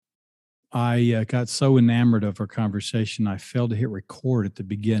I got so enamored of our conversation, I failed to hit record at the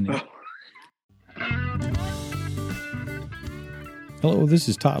beginning. Hello, this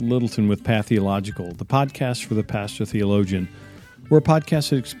is Todd Littleton with Theological, the podcast for the pastor theologian. We're a podcast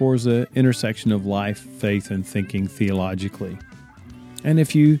that explores the intersection of life, faith, and thinking theologically. And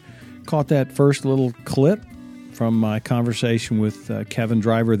if you caught that first little clip from my conversation with Kevin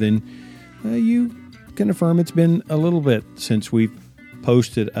Driver, then you can affirm it's been a little bit since we've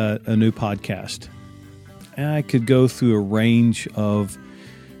posted a new podcast. And I could go through a range of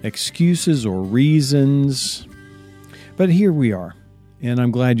excuses or reasons, but here we are. And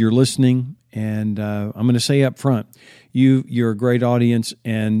I'm glad you're listening. And I'm going to say up front, you're a great audience,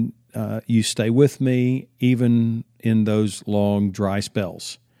 and you stay with me even in those long, dry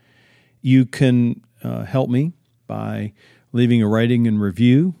spells. You can help me by leaving a rating and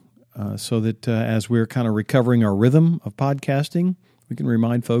review so that as we're kind of recovering our rhythm of podcasting, we can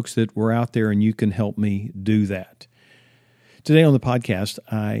remind folks that we're out there and you can help me do that. Today on the podcast,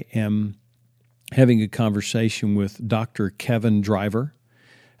 I am having a conversation with Dr. Kevin Driver.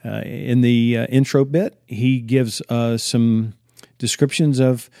 In the intro bit, he gives some descriptions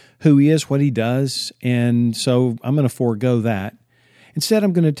of who he is, what he does, and so I'm going to forego that. Instead,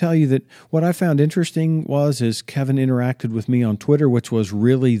 I'm going to tell you that what I found interesting was Kevin interacted with me on Twitter, which was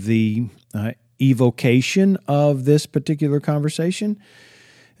really the evocation of this particular conversation,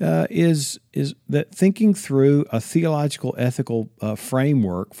 is that thinking through a theological, ethical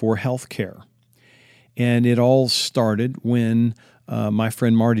framework for healthcare. And it all started when my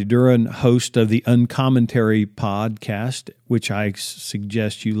friend Marty Duran, host of the Uncommentary podcast, which I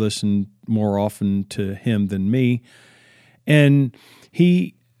suggest you listen more often to him than me, and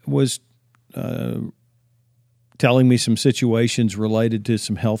he was telling me some situations related to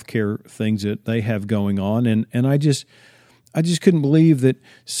some healthcare things that they have going on, and I just couldn't believe that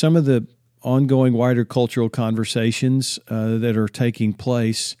some of the ongoing wider cultural conversations that are taking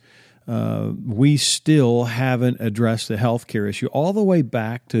place, we still haven't addressed the healthcare issue all the way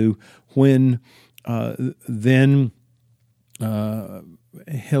back to when then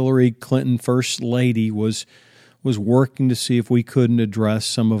Hillary Clinton, First Lady, was working to see if we couldn't address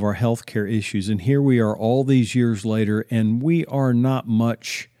some of our healthcare issues. And here we are all these years later, and we are not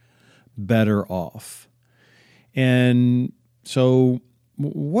much better off. And so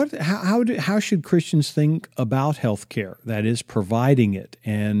how should Christians think about healthcare? That is, providing it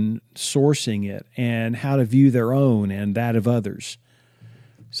and sourcing it, and how to view their own and that of others.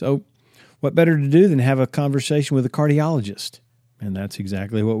 So what better to do than have a conversation with a cardiologist? And that's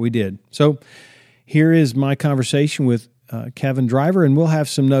exactly what we did. So here is my conversation with Kevin Driver, and we'll have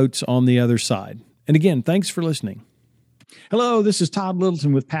some notes on the other side. And again, thanks for listening. Hello, this is Todd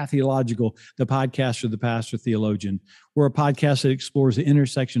Littleton with Theological, the podcast for the pastor theologian. We're a podcast that explores the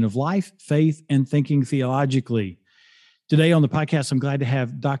intersection of life, faith, and thinking theologically. Today on the podcast, I'm glad to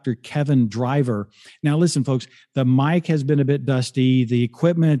have Dr. Kevin Driver. Now, listen, folks, the mic has been a bit dusty. The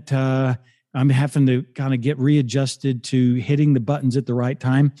equipment, I'm having to kind of get readjusted to hitting the buttons at the right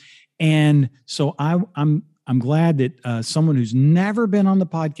time. And so I'm glad that someone who's never been on the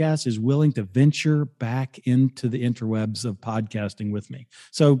podcast is willing to venture back into the interwebs of podcasting with me.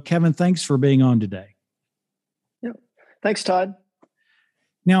 So, Kevin, thanks for being on today. Yeah, thanks, Todd.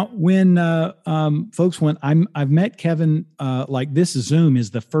 Now, when I've met Kevin, like this Zoom is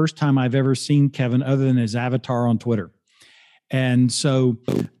the first time I've ever seen Kevin other than his avatar on Twitter. And so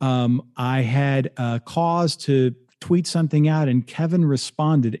I had cause to tweet something out, and Kevin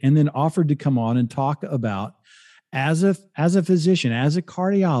responded and then offered to come on and talk about, as a physician, as a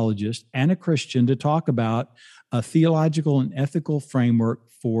cardiologist and a Christian, to talk about a theological and ethical framework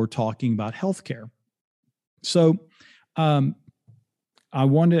for talking about healthcare. So I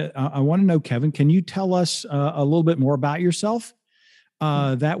want to know, Kevin, can you tell us a little bit more about yourself?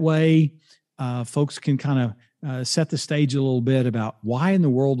 That way folks can kind of set the stage a little bit about why in the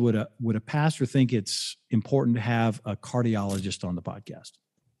world would a pastor think it's important to have a cardiologist on the podcast?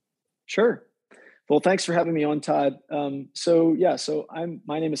 Sure. Well, thanks for having me on, Todd.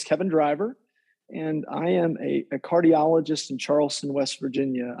 My name is Kevin Driver, and I am a cardiologist in Charleston, West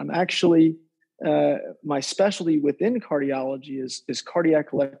Virginia. I'm actually my specialty within cardiology is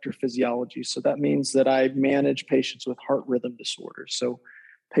cardiac electrophysiology. So that means that I manage patients with heart rhythm disorders. So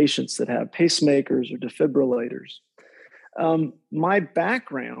patients that have pacemakers or defibrillators. My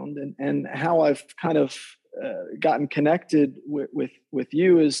background and how I've kind of gotten connected with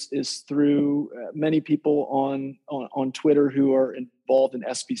you is through many people on Twitter who are involved in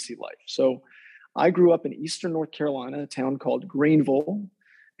SBC life. So I grew up in Eastern North Carolina, a town called Greenville,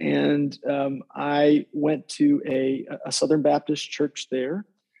 and I went to a Southern Baptist church there.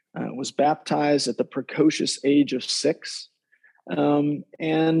 Was baptized at the precocious age of 6,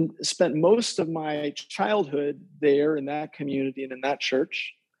 and spent most of my childhood there in that community and in that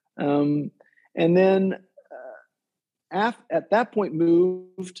church. And then at that point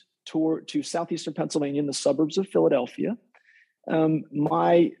moved to southeastern Pennsylvania in the suburbs of Philadelphia.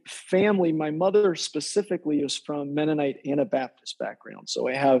 My family, my mother specifically, is from Mennonite Anabaptist background. So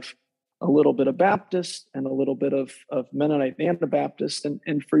I have a little bit of Baptist and a little bit of Mennonite Anabaptist.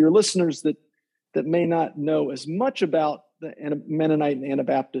 And for your listeners that may not know as much about the Mennonite and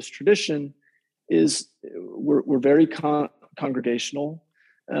Anabaptist tradition, is we're very congregational.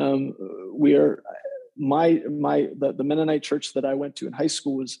 We are the Mennonite church that I went to in high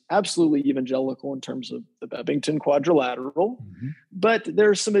school was absolutely evangelical in terms of the Bevington Quadrilateral, but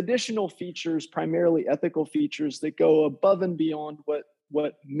there's some additional features, primarily ethical features, that go above and beyond what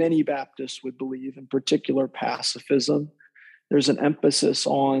many Baptists would believe, in particular pacifism. There's an emphasis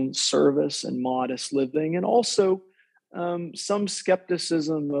on service and modest living, and also some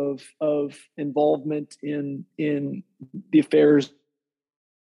skepticism of involvement in the affairs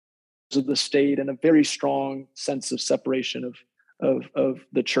of the state, and a very strong sense of separation of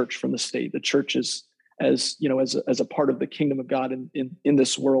the church from the state. The church is as a part of the kingdom of God in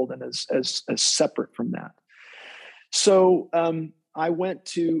this world, and as separate from that. So I went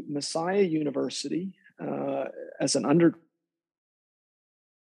to Messiah University as an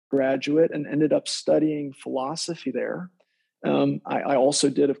undergraduate and ended up studying philosophy there. I also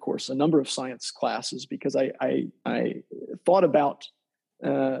did, of course, a number of science classes because I thought about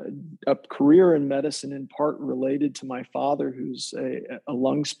a career in medicine, in part related to my father, who's a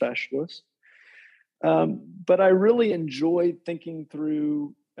lung specialist. But I really enjoyed thinking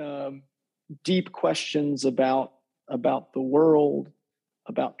through deep questions about the world,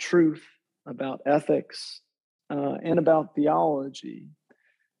 about truth, about ethics, and about theology.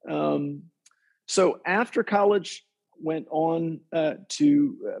 So after college, went on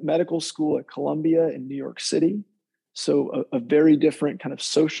to medical school at Columbia in New York City. So a very different kind of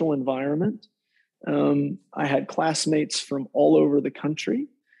social environment. I had classmates from all over the country,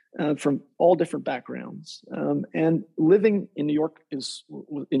 from all different backgrounds. And living in New York in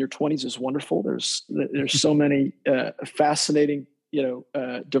your 20s is wonderful. There's so many fascinating,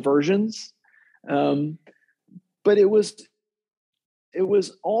 diversions. But it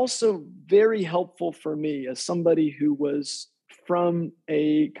was also very helpful for me as somebody who was from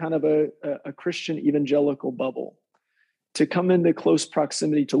a kind of a Christian evangelical bubble, to come into close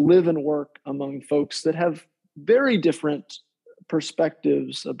proximity, to live and work among folks that have very different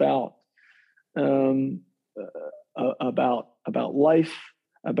perspectives about life,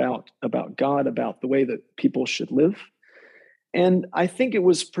 about God, about the way that people should live. And I think it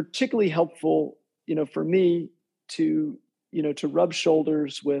was particularly helpful, for me to rub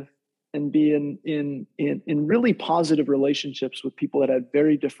shoulders with and be in really positive relationships with people that had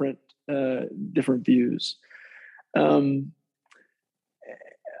very different views. And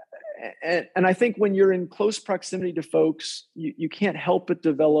I think when you're in close proximity to folks, you can't help but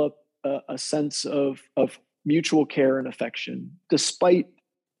develop a sense of mutual care and affection, despite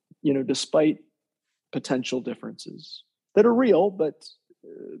potential differences that are real, but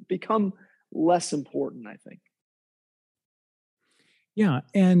become less important, I think. Yeah,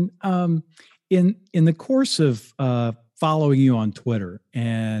 and in the course of following you on Twitter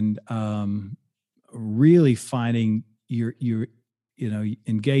and really finding you're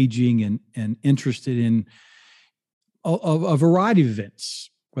engaging and interested in a variety of events,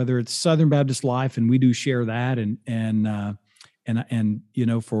 whether it's Southern Baptist life, and we do share that, and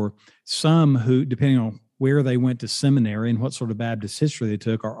for some who, depending on where they went to seminary and what sort of Baptist history they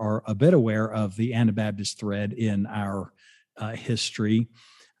took, are a bit aware of the Anabaptist thread in our history,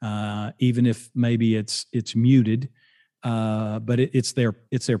 even if maybe it's muted, but it's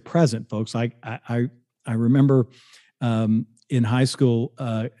there present, folks. I remember in high school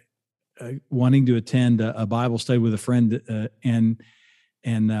wanting to attend a Bible study with a friend, and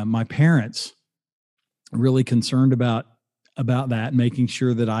my parents really concerned about that, making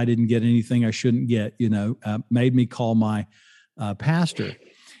sure that I didn't get anything I shouldn't get. Made me call my pastor.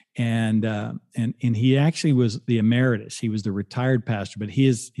 And he actually was the emeritus. He was the retired pastor, but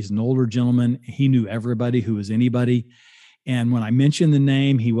he's an older gentleman. He knew everybody who was anybody. And when I mentioned the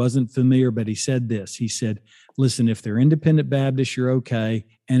name, he wasn't familiar, but he said this. He said, listen, if they're independent Baptists, you're okay.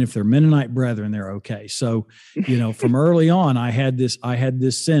 And if they're Mennonite brethren, they're okay. So, from early on, I had this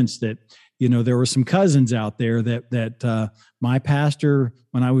sense that, there were some cousins out there that my pastor,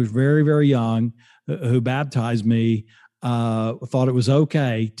 when I was very, very young, who baptized me, thought it was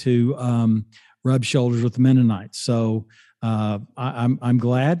okay to rub shoulders with the Mennonites. So I'm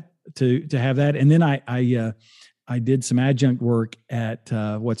glad to have that. And then I did some adjunct work at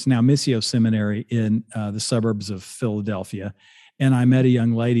what's now Missio Seminary in the suburbs of Philadelphia. And I met a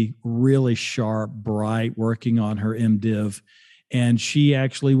young lady, really sharp, bright, working on her MDiv. And she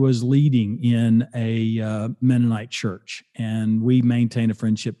actually was leading in a Mennonite church. And we maintain a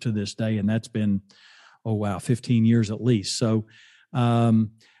friendship to this day. And that's been, 15 years at least. So I'm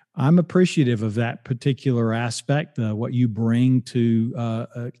appreciative of that particular aspect, what you bring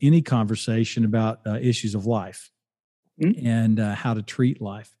to any conversation about issues of life and how to treat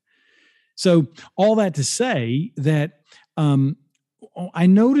life. So all that to say that I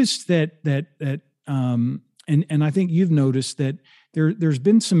noticed that and I think you've noticed that there's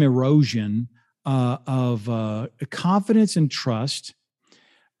been some erosion of confidence and trust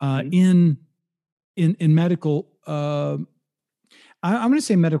in medical. I'm going to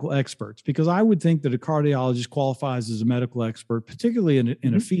say medical experts, because I would think that a cardiologist qualifies as a medical expert, particularly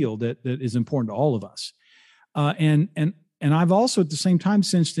in a field that is important to all of us. And I've also at the same time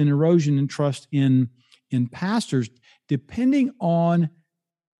sensed an erosion in trust in pastors, depending on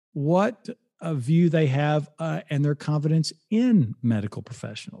what a view they have and their confidence in medical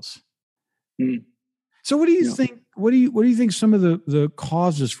professionals. So what do you think? What do you think some of the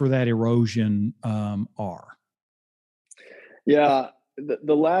causes for that erosion are? Yeah,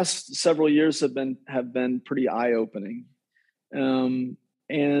 the last several years have been pretty eye-opening, and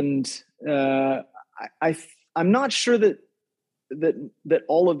I'm not sure that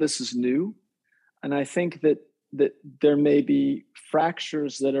all of this is new, and I think that there may be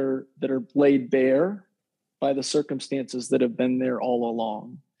fractures that are laid bare by the circumstances that have been there all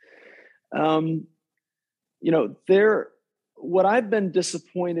along. What I've been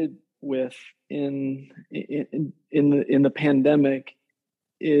disappointed with in the pandemic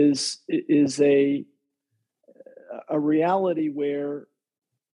is a reality where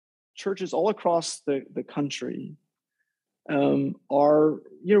churches all across the country are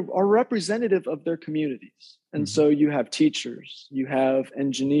representative of their communities, and so you have teachers, you have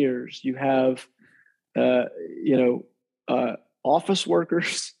engineers, you have office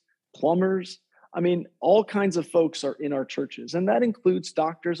workers, plumbers. I mean, all kinds of folks are in our churches, and that includes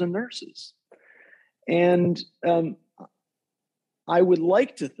doctors and nurses. And I would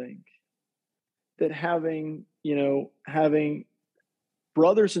like to think that having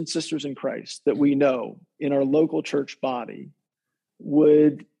brothers and sisters in Christ that we know in our local church body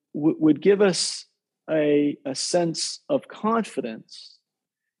would give us a sense of confidence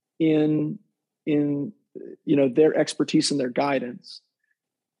in their expertise and their guidance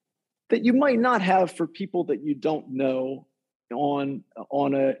that you might not have for people that you don't know on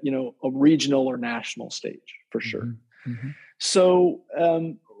a regional or national stage, for sure. So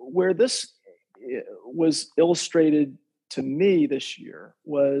where this was illustrated to me this year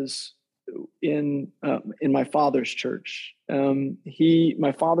was in my father's church.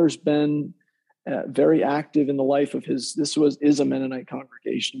 My father's been very active in the life of is a Mennonite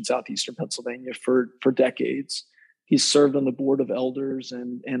congregation in southeastern Pennsylvania for decades. He's served on the board of elders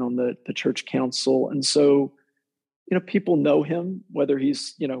and on the church council. And so, people know him, whether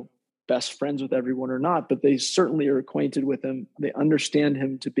he's, best friends with everyone or not, but they certainly are acquainted with him. They understand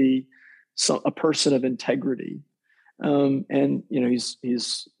him to be a person of integrity. And,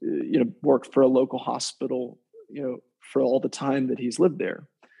 he's worked for a local hospital, for all the time that he's lived there.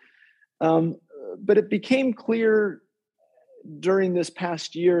 But it became clear during this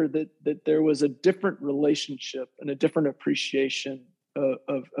past year that there was a different relationship and a different appreciation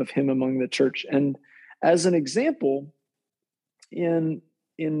of him among the church. And as an example, in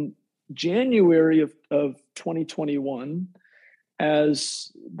January of 2021,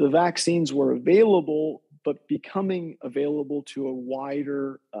 as the vaccines were available, but becoming available to a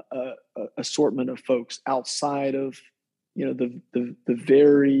wider assortment of folks outside of the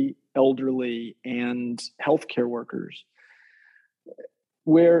very elderly and healthcare workers,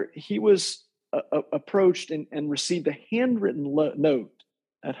 where he was approached and received a handwritten note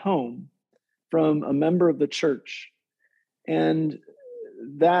at home from a member of the church, and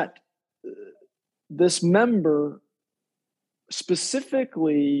that this member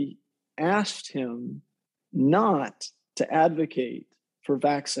specifically asked him not to advocate for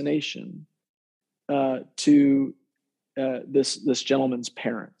vaccination to this gentleman's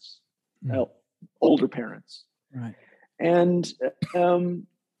parents, older parents, right? And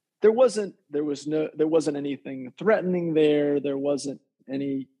there wasn't anything threatening there. There wasn't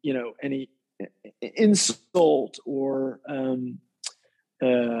any insult or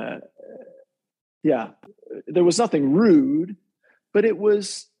there was nothing rude, but it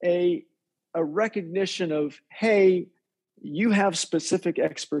was a recognition of, hey, you have specific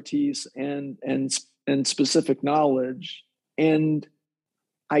expertise and specific knowledge, and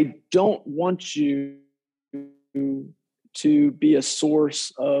I don't want you to be a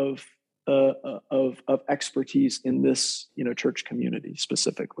source of expertise in this, church community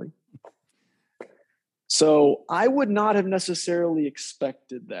specifically. So I would not have necessarily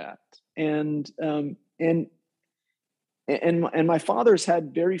expected that, and my father's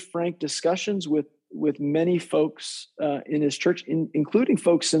had very frank discussions with many folks in his church, including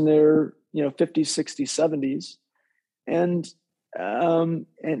folks in their 50s, 60s, 70s, and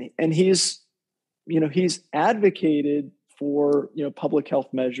he's advocated for public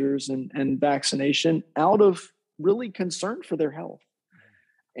health measures and vaccination out of really concern for their health.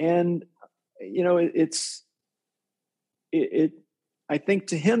 And it I think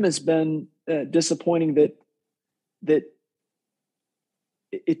to him has been disappointing that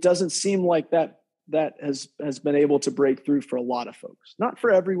it doesn't seem like that has been able to break through for a lot of folks, not for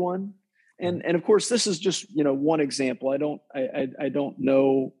everyone. And of course, this is just one example. I don't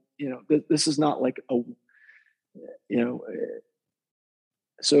know. This is not like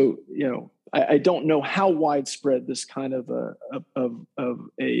so I don't know how widespread this kind of a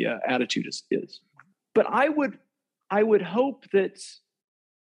attitude is. But I would hope that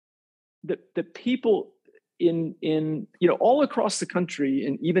the people in all across the country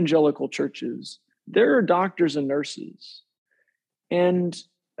in evangelical churches, there are doctors and nurses, and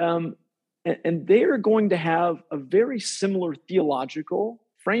they are going to have a very similar theological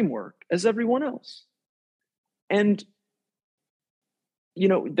framework as everyone else. And,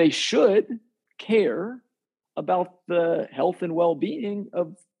 they should care about the health and well-being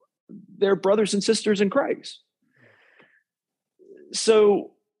of their brothers and sisters in Christ.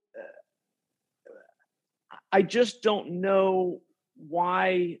 So I just don't know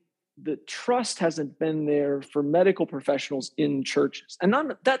why the trust hasn't been there for medical professionals in churches. And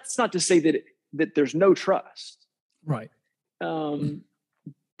that's not to say that there's no trust. Right.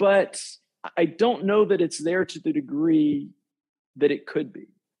 But I don't know that it's there to the degree that it could be.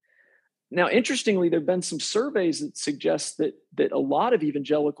 Now, interestingly, there have been some surveys that suggest that a lot of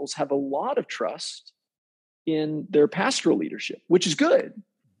evangelicals have a lot of trust in their pastoral leadership, which is good.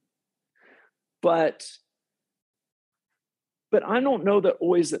 But I don't know that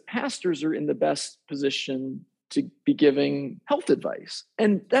always that pastors are in the best position to be giving health advice.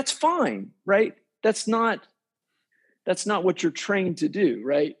 And that's fine, right? That's not what you're trained to do,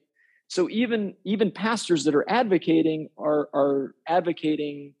 right? So even pastors that are advocating are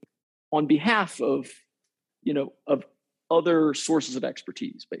advocating on behalf of other sources of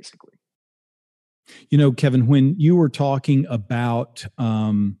expertise, basically. Kevin, when you were talking about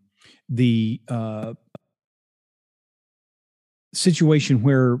the situation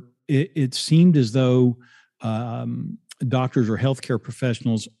where it seemed as though doctors or healthcare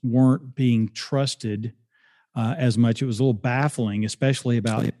professionals weren't being trusted as much, it was a little baffling, especially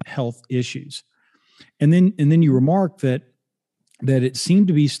about health issues. And then you remarked that it seemed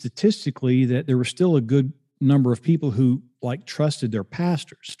to be statistically that there were still a good number of people who trusted their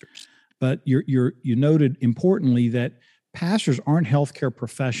pastors. But you noted importantly that pastors aren't healthcare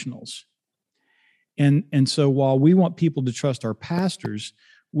professionals. And so while we want people to trust our pastors,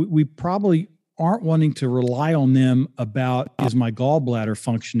 we probably aren't wanting to rely on them about, is my gallbladder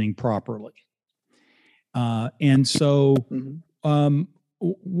functioning properly? And so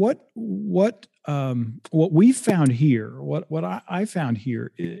what we found here, what I found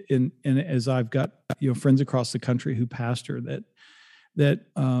here, and as I've got friends across the country who pastor, that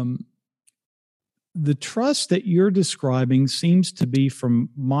the trust that you're describing seems to be, from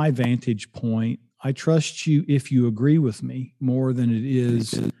my vantage point, I trust you if you agree with me, more than it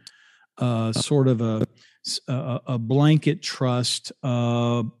is sort of a blanket trust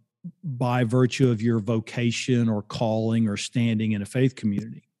by virtue of your vocation or calling or standing in a faith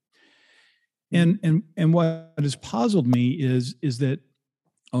community. And what has puzzled me is that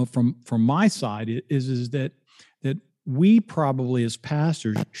from my side is that we probably as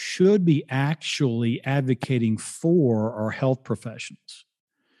pastors should be actually advocating for our health professionals.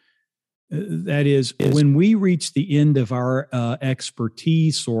 That is, when we reach the end of our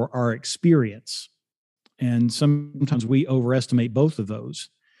expertise or our experience, and sometimes we overestimate both of those,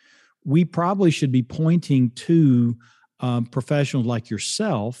 we probably should be pointing to professionals like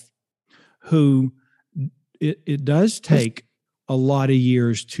yourself, who it does take a lot of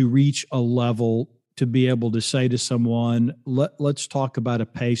years to reach a level to be able to say to someone, let's talk about a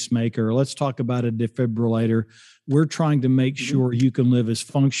pacemaker, let's talk about a defibrillator. We're trying to make sure you can live as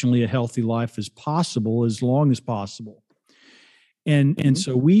functionally a healthy life as possible, as long as possible. And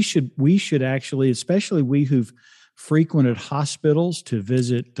so we should actually, especially we who've frequent at hospitals to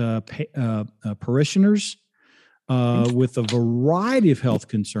visit parishioners with a variety of health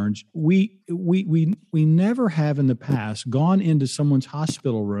concerns. We never have in the past gone into someone's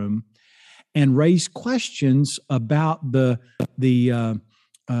hospital room and raised questions about the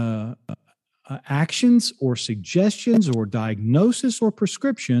actions or suggestions or diagnosis or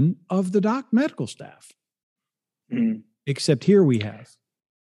prescription of the medical staff. Mm. Except here we have.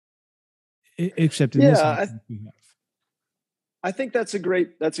 Except in this we have. I think that's a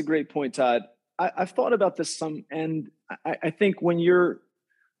great point, Todd. I've thought about this some, and I think when you're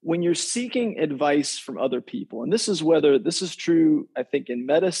seeking advice from other people, and this is true, I think, in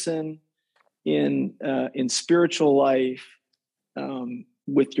medicine, in spiritual life,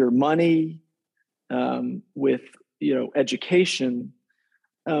 with your money, with education.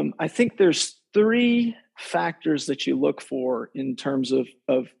 I think there's 3 factors that you look for in terms of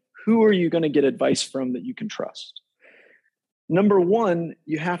who are you going to get advice from that you can trust. Number 1,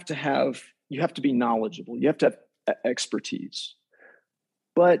 you have to be knowledgeable. You have to have expertise.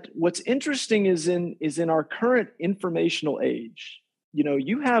 But what's interesting is in our current informational age,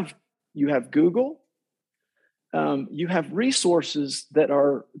 you have Google, you have resources that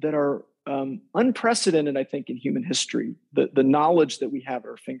are unprecedented, I think, in human history. The knowledge that we have at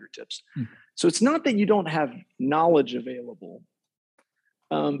our fingertips. So it's not that you don't have knowledge available.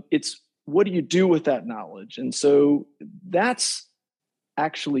 It's what do you do with that knowledge? And so that's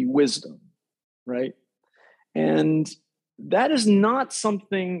actually wisdom, right? And that is not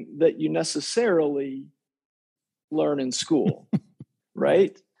something that you necessarily learn in school,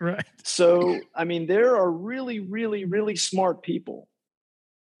 right? Right. So, I mean, there are really, really, really smart people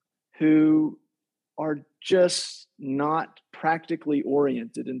who are just not practically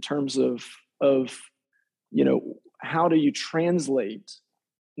oriented in terms of how do you translate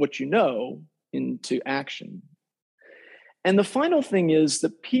what you know into action. And the final thing is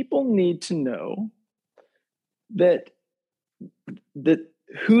that people need to know that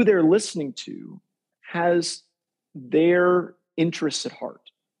who they're listening to has their interests at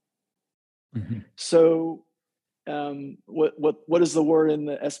heart. Mm-hmm. So what is the word in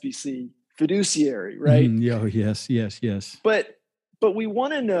the SBC? Fiduciary, right? Oh, yes. But we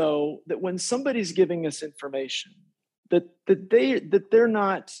want to know that when somebody's giving us information, that they're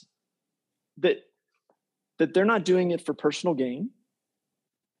not doing it for personal gain,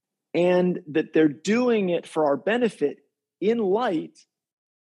 and that they're doing it for our benefit in light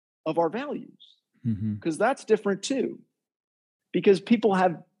of our values. Because that's different too. Because people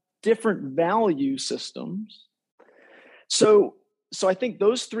have different value systems. So I think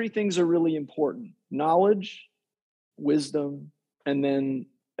those 3 things are really important: knowledge, wisdom, and then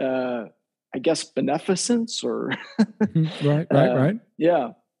I guess beneficence or right.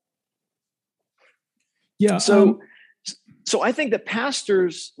 Yeah. So I think that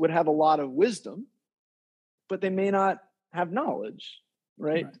pastors would have a lot of wisdom, but they may not have knowledge,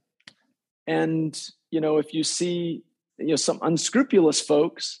 right? And if you see some unscrupulous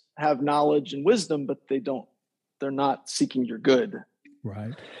folks have knowledge and wisdom, but they're not seeking your good.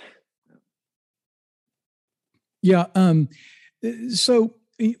 Right. Yeah. So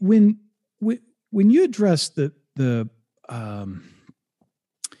when you address the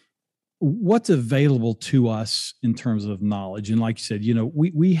what's available to us in terms of knowledge, and like you said,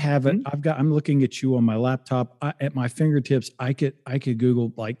 we have it. I'm looking at you on my laptop at my fingertips. I could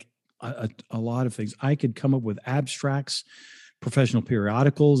Google like a lot of things. I could come up with abstracts, professional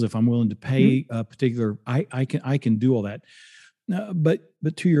periodicals if I'm willing to pay a particular. I can do all that. But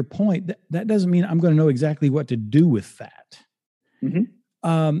to your point, that doesn't mean I'm going to know exactly what to do with that.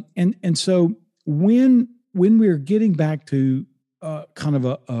 And so when we're getting back to kind of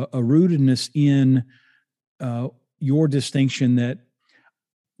a rootedness in your distinction that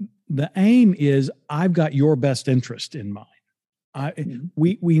the aim is I've got your best interest in mind.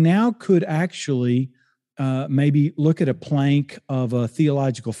 We now could actually maybe look at a plank of a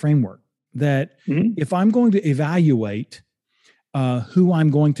theological framework that if I'm going to evaluate who I'm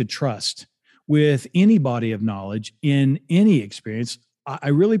going to trust with any body of knowledge in any experience, I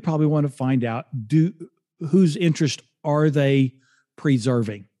really probably want to find out whose interest are they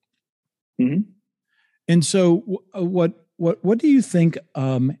preserving. And so what do you think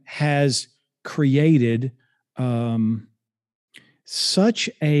has created such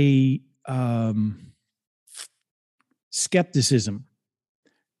a skepticism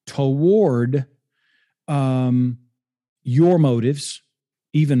toward your motives,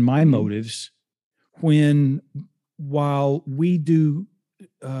 even my motives, while we do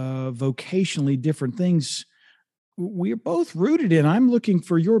vocationally different things, we are both rooted in I'm looking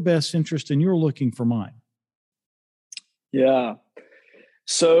for your best interest and you're looking for mine? Yeah.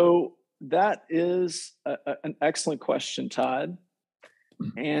 So that is an excellent question, Todd.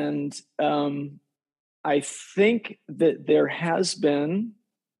 And I think that there has been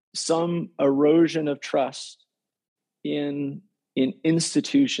some erosion of trust in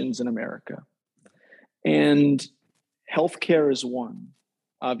institutions in America. And healthcare is one,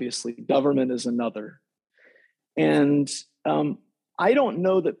 obviously. Government is another. And I don't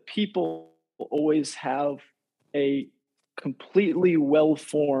know that people always have a completely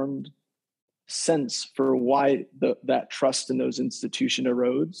well-formed sense for why that trust in those institutions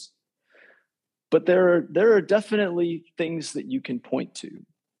erodes. But there are definitely things that you can point to.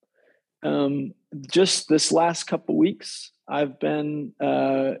 Just this last couple of weeks, I've been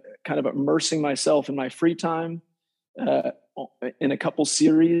kind of immersing myself in my free time in a couple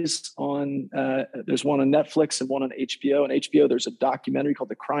series on, there's one on Netflix and one on HBO. On HBO, there's a documentary called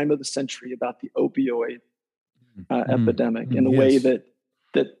The Crime of the Century about the opioid epidemic and the way that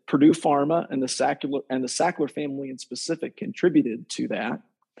Purdue Pharma and the Sackler family in specific contributed to that.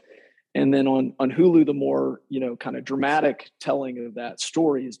 And then on Hulu, the more, kind of dramatic telling of that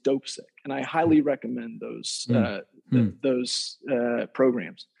story is Dope Sick. And I highly recommend those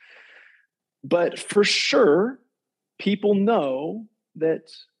programs. But for sure, people know that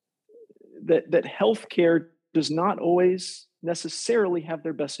healthcare does not always necessarily have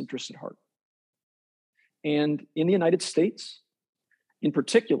their best interest at heart. And in the United States, in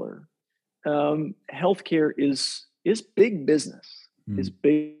particular, healthcare is big business, is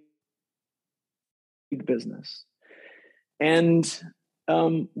big business. And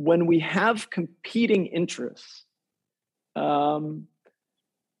when we have competing interests,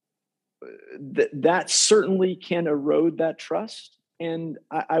 that certainly can erode that trust. And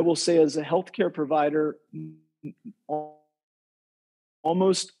I will say, as a healthcare provider,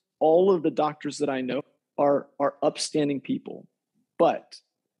 almost all of the doctors that I know are upstanding people. But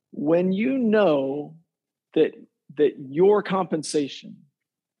when you know that your compensation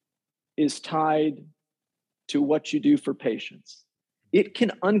is tied to what you do for patients, it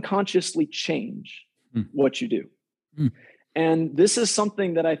can unconsciously change what you do. And this is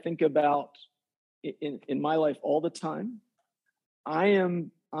something that I think about in my life all the time. I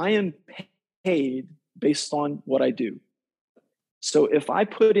am paid based on what I do. So if I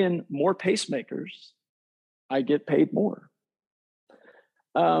put in more pacemakers, I get paid more.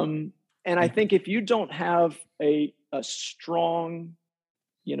 And I think if you don't have a strong,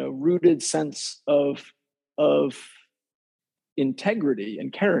 rooted sense of integrity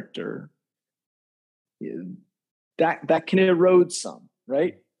and character, that can erode some,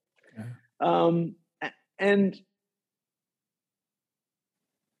 right? Yeah. And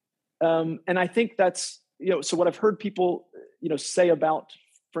I think that's, so what I've heard people, say about,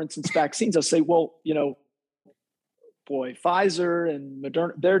 for instance, vaccines, I'll say, well, boy, Pfizer and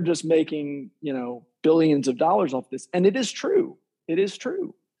Moderna, they're just making, billions of dollars off this. And it is true. It is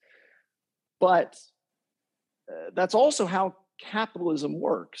true. But that's also how capitalism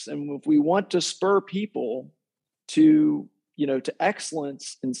works. And if we want to spur people to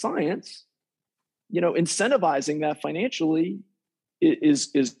excellence in science, incentivizing that financially is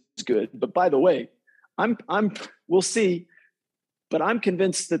good. But by the way, we'll see, but I'm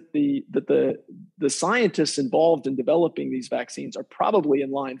convinced that the scientists involved in developing these vaccines are probably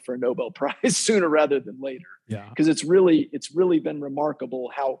in line for a Nobel Prize sooner rather than later. Yeah. Because it's really been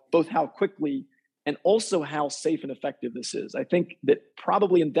remarkable how quickly and also how safe and effective this is. I think that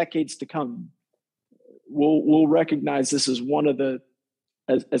probably in decades to come, we'll recognize this as one of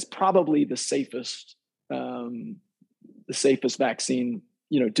as probably the safest vaccine,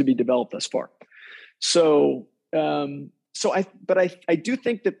 to be developed thus far. So I do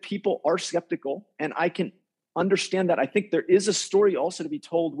think that people are skeptical, and I can understand that. I think there is a story also to be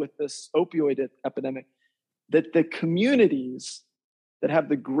told with this opioid epidemic, that the communities that have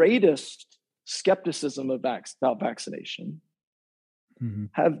the greatest skepticism about vaccination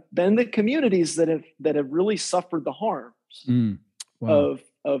have been the communities that have really suffered the harms of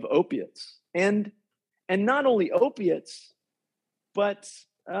opiates, and not only opiates, but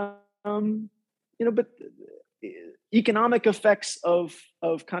economic effects of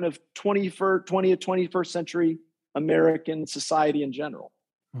kind of 20th, 21st century American society in general.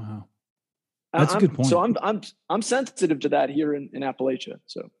 Wow, that's a good point. So I'm sensitive to that here in Appalachia.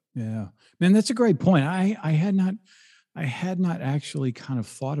 So yeah, man, that's a great point. I had not actually kind of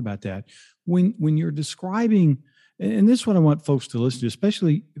thought about that when you're describing, and this is what I want folks to listen to,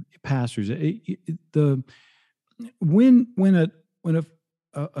 especially pastors. When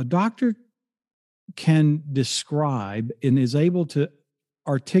a doctor can describe and is able to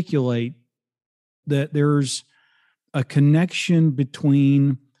articulate that there's a connection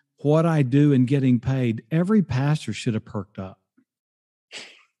between what I do and getting paid, every pastor should have perked up.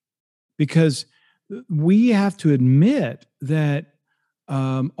 Because we have to admit that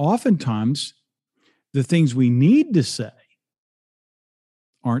oftentimes the things we need to say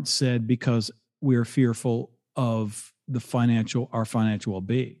aren't said because we're fearful of our financial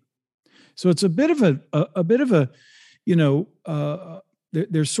well-being. So it's a bit of a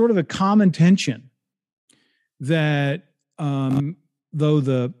there's sort of a common tension that though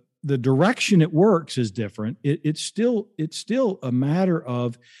the direction it works is different, it's still a matter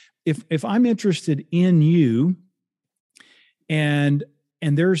of if I'm interested in you and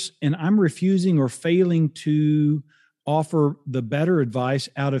I'm refusing or failing to offer the better advice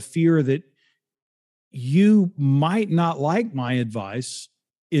out of fear that you might not like my advice.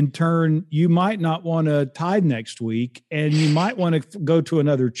 In turn, you might not want to tithe next week, and you might want to go to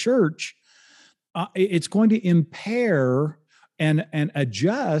another church. It's going to impair and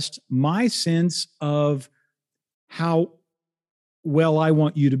adjust my sense of how well I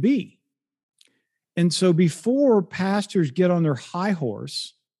want you to be. And so before pastors get on their high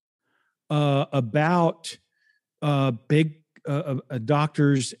horse about big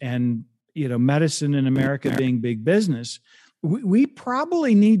doctors and medicine in America being big business, we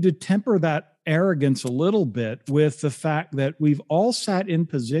probably need to temper that arrogance a little bit with the fact that we've all sat in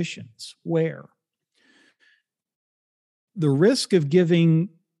positions where the risk of giving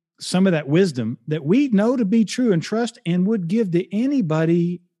some of that wisdom that we know to be true and trust and would give to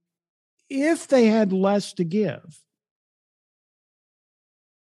anybody if they had less to give,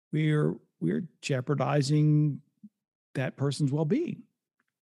 we're jeopardizing that person's well-being.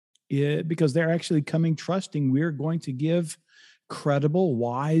 Because they're actually coming trusting we're going to give credible,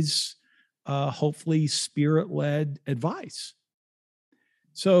 wise, hopefully spirit-led advice.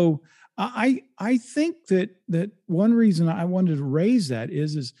 So I think that one reason I wanted to raise that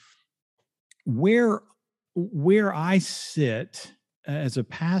is where I sit as a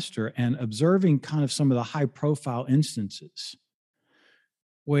pastor and observing kind of some of the high-profile instances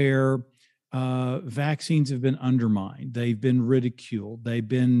where vaccines have been undermined, they've been ridiculed, they've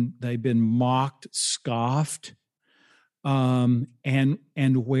been mocked, scoffed, and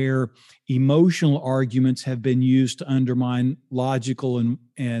where emotional arguments have been used to undermine logical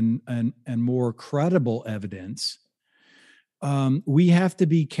and more credible evidence. We have to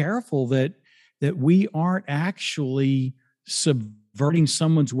be careful that we aren't actually subverting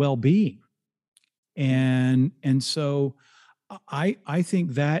someone's well-being, and so I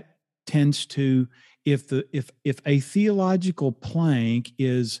think that tends to, if a theological plank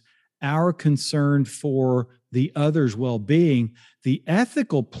is our concern for the other's well-being, the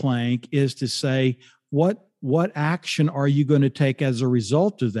ethical plank is to say what action are you going to take as a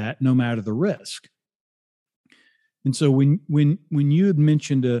result of that, no matter the risk. And so when you had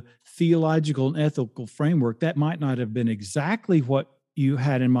mentioned a theological and ethical framework, that might not have been exactly what you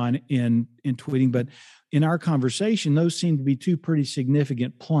had in mind in tweeting, but in our conversation, those seem to be two pretty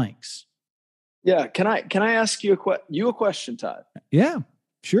significant planks. Yeah. Can I ask you a question, Todd? Yeah,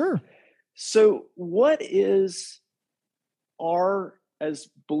 sure. So as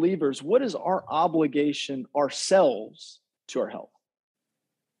believers, what is our obligation ourselves to our health?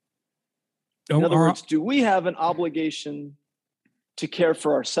 In other words, do we have an obligation to care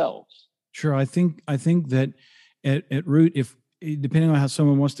for ourselves? Sure. I think that at root, if depending on how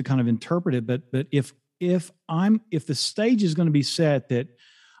someone wants to kind of interpret it, but if the stage is going to be set that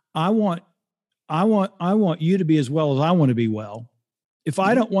I want you to be as well as I want to be well. If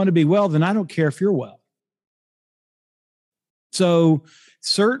I don't want to be well, then I don't care if you're well. So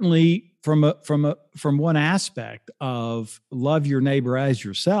certainly from one aspect of love your neighbor as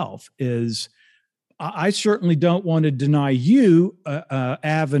yourself is I certainly don't want to deny you an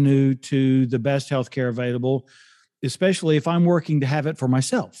avenue to the best healthcare available, especially if I'm working to have it for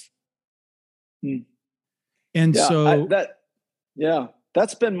myself. And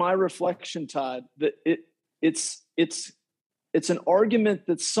that's been my reflection, Todd, that it's an argument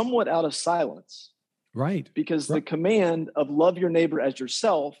that's somewhat out of silence. Right. Because the command of love your neighbor as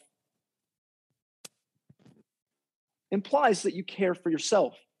yourself implies that you care for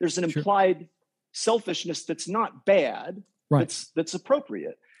yourself. There's an implied selfishness that's not bad, that's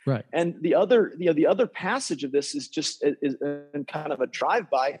appropriate. Right. And the other passage of this is just is in kind of a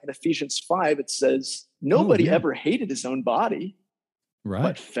drive-by in Ephesians 5. It says, nobody ever hated his own body,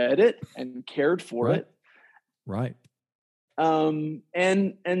 but fed it and cared for it. Right.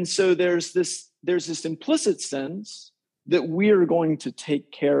 And so there's this implicit sense that we are going to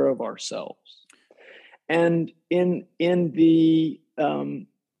take care of ourselves. And in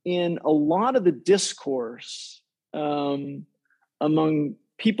a lot of the discourse among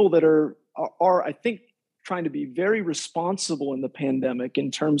people that are, I think, trying to be very responsible in the pandemic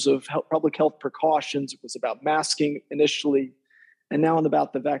in terms of public health precautions. It was about masking initially, and now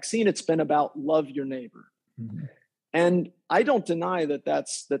about the vaccine, it's been about love your neighbor. Mm-hmm. And I don't deny that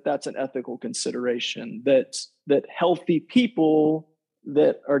that's an ethical consideration, that healthy people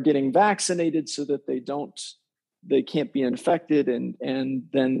that are getting vaccinated so that they can't be infected and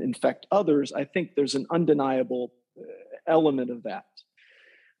then infect others. I think there's an undeniable element of that.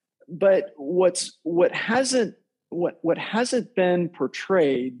 But what hasn't been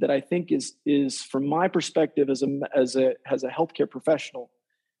portrayed that I think is from my perspective as a healthcare professional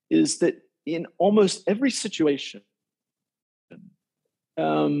is that in almost every situation,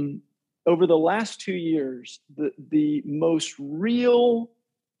 over the last 2 years, the most real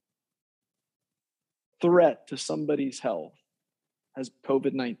threat to somebody's health has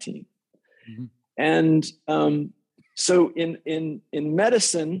COVID-19. Mm-hmm. And so in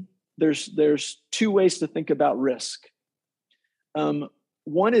medicine, there's two ways to think about risk.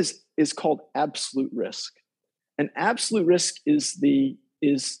 One is called absolute risk. And absolute risk is the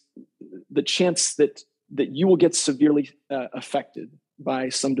chance that you will get severely affected by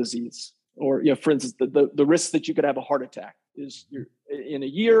some disease, or for instance, the risk that you could have a heart attack is in a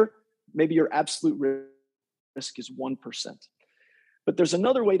year, maybe your absolute risk is 1%. But there's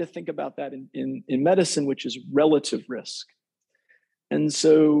another way to think about that in medicine, which is relative risk. And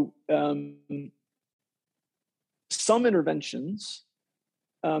so some interventions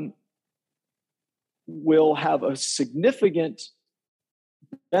will have a significant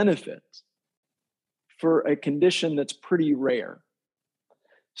benefit for a condition that's pretty rare.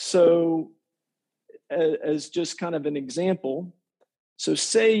 So as just kind of an example, so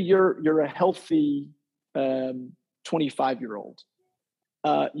say you're a healthy 25-year-old.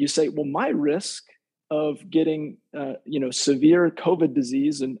 You say, well, my risk of getting severe COVID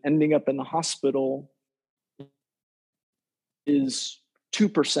disease and ending up in the hospital is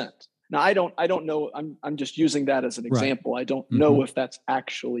 2%. Now, I don't know. I'm just using that as an example. Right. I don't know if that's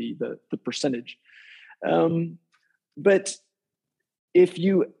actually the percentage. But if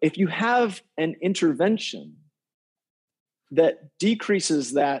you have an intervention that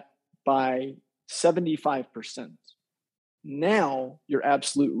decreases that by 75%, now your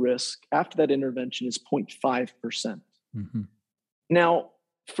absolute risk after that intervention is 0.5%. Mm-hmm. Now,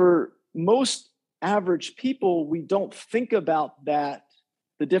 for most average people, we don't think about that,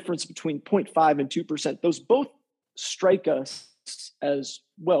 the difference between 0.5 and 2%. Those both strike us as,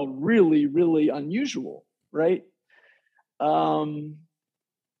 well, really, really unusual, right? But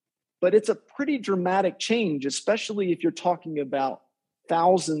it's a pretty dramatic change, especially if you're talking about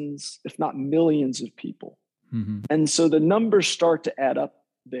thousands, if not millions of people. Mm-hmm. And so the numbers start to add up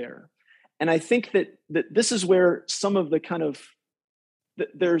there. And I think that this is where some of the kind of,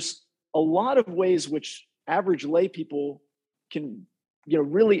 there's a lot of ways which average lay people can,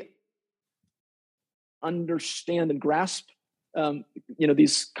 really understand and grasp,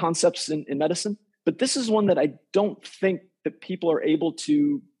 these concepts in medicine. But this is one that I don't think that people are able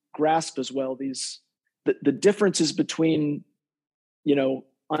to grasp as well. The differences between,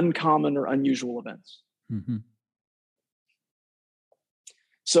 uncommon or unusual events. Mm-hmm.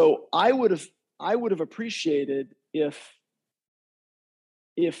 So I would have appreciated if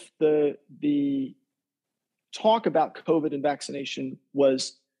the talk about COVID and vaccination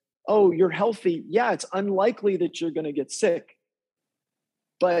was, oh, you're healthy. Yeah, it's unlikely that you're going to get sick,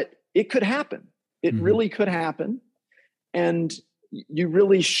 but it could happen. It mm-hmm. really could happen. And you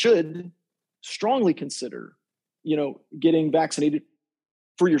really should strongly consider, getting vaccinated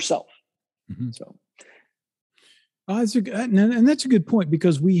for yourself. Mm-hmm. So. And that's a good point,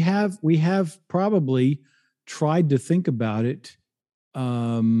 because we have probably tried to think about it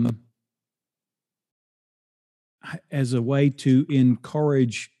as a way to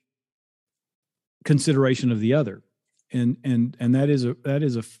encourage consideration of the other, and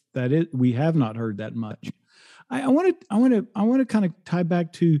we have not heard that much. I want to kind of tie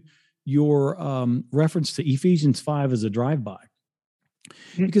back to your reference to Ephesians 5 as a drive-by,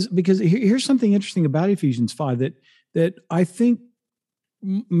 mm-hmm. because here's something interesting about Ephesians 5 that I think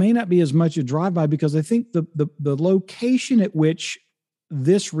may not be as much a drive-by, because I think the location at which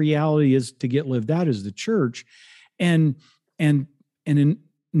this reality is to get lived out is the church, and in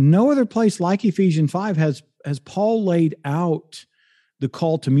no other place like Ephesians 5 has Paul laid out the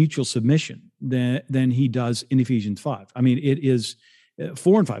call to mutual submission than he does in Ephesians 5. I mean, it is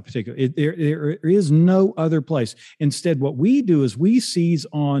 4 and 5 particularly. There is no other place. Instead, what we do is we seize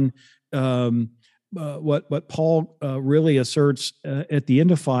on what Paul really asserts at the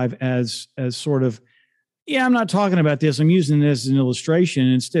end of 5 as sort of yeah, I'm not talking about this. I'm using this as an illustration.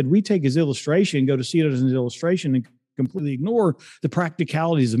 Instead, we take his illustration, go to see it as an illustration, and completely ignore the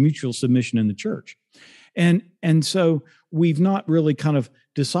practicalities of mutual submission in the church. And so we've not really kind of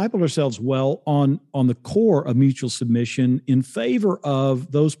discipled ourselves well on the core of mutual submission in favor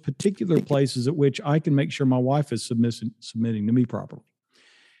of those particular places at which I can make sure my wife is submitting to me properly.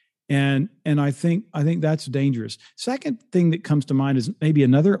 And I think that's dangerous. Second thing that comes to mind is maybe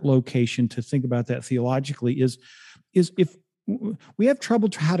another location to think about that theologically is if we have trouble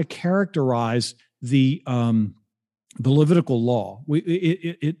to how to characterize the Levitical law.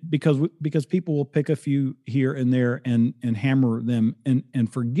 Because people will pick a few here and there and hammer them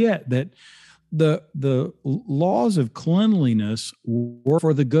and forget that the laws of cleanliness were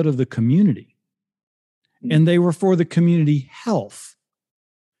for the good of the community, and they were for the community health.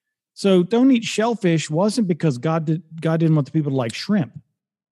 So don't eat shellfish wasn't because God didn't want the people to like shrimp.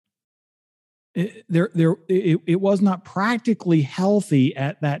 It was not practically healthy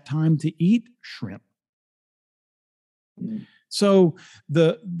at that time to eat shrimp. So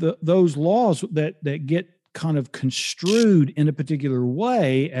those laws that get kind of construed in a particular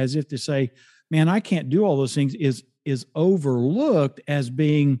way, as if to say, "Man, I can't do all those things," is overlooked as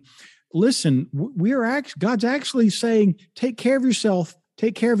being, listen, God's actually saying, take care of yourself.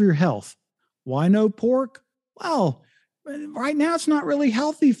 Take care of your health. Why no pork? Well, right now it's not really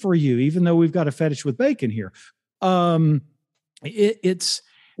healthy for you, even though we've got a fetish with bacon here. It's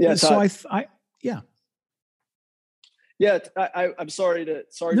yeah. So yeah. Yeah, I'm sorry to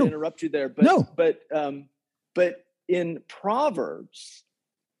interrupt you there, but in Proverbs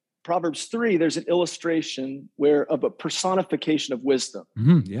 3, there's an illustration of a personification of wisdom.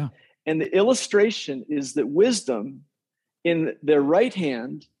 Mm-hmm, yeah, and the illustration is that wisdom, in their right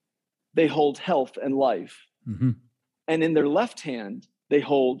hand, they hold health and life. Mm-hmm. And in their left hand, they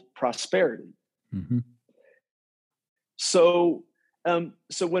hold prosperity. Mm-hmm. So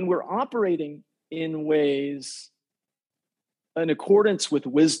when we're operating in ways in accordance with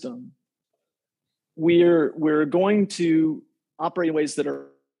wisdom, we're going to operate in ways that are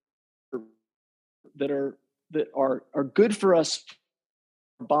good for us,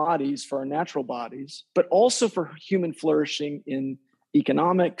 bodies, for our natural bodies, but also for human flourishing in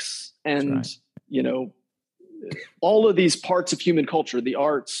economics and all of these parts of human culture, the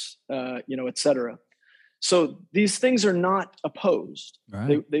arts, et cetera. So these things are not opposed.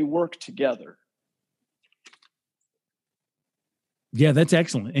 Right. They work together. Yeah, that's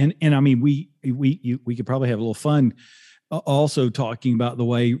excellent. And I mean, we could probably have a little fun also talking about the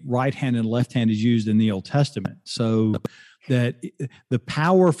way right hand and left hand is used in the Old Testament. So that the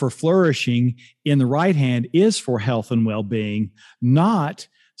power for flourishing in the right hand is for health and well-being, not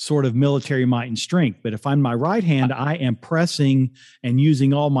sort of military might and strength. But if I'm my right hand, I am pressing and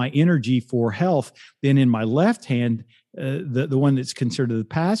using all my energy for health. Then in my left hand, the one that's considered the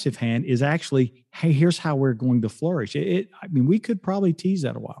passive hand is actually, hey, here's how we're going to flourish. I mean, we could probably tease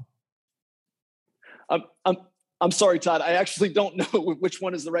that a while. I'm sorry, Todd. I actually don't know which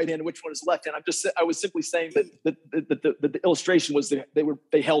one is the right hand and which one is left hand. I was simply saying that the illustration was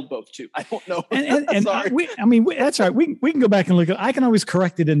they held both too. I don't know. And sorry. That's all right. We can go back and look. I can always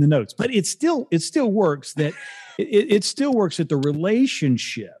correct it in the notes, but it still works. That it still works that the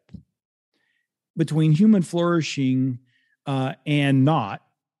relationship between human flourishing and not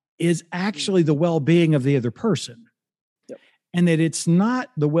is actually the well-being of the other person, yep. And that it's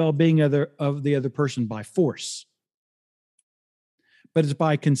not the well-being of the other person by force. But it's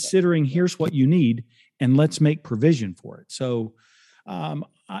by considering, here's what you need, and let's make provision for it. So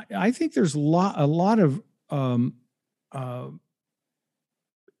I think there's a lot of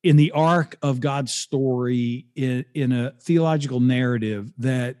in the arc of God's story in a theological narrative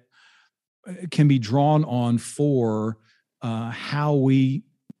that can be drawn on for how we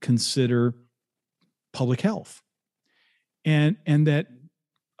consider public health, and that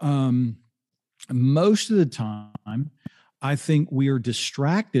most of the time, I think we are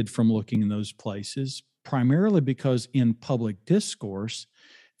distracted from looking in those places, primarily because in public discourse,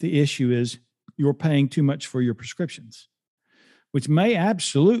 the issue is you're paying too much for your prescriptions, which may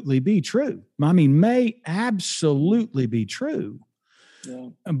absolutely be true. I mean, may absolutely be true. Yeah.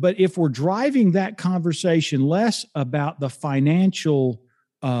 But if we're driving that conversation less about the financial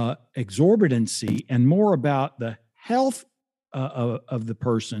exorbitancy and more about the health of the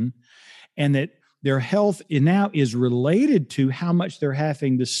person, and that their health now is related to how much they're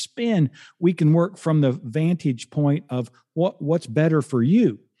having to spend, we can work from the vantage point of what's better for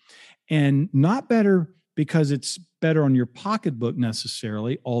you, and not better because it's better on your pocketbook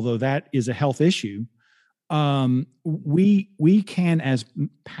necessarily, although that is a health issue. We can, as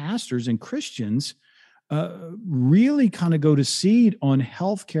pastors and Christians, really kind of go to seed on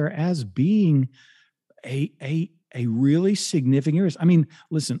healthcare as being a really significant area. I mean,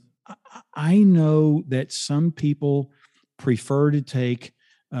 listen, I know that some people prefer to take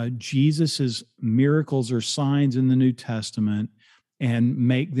Jesus's miracles or signs in the New Testament and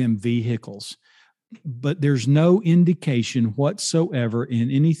make them vehicles. But there's no indication whatsoever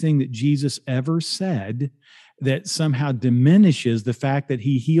in anything that Jesus ever said that somehow diminishes the fact that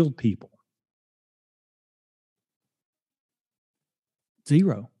he healed people.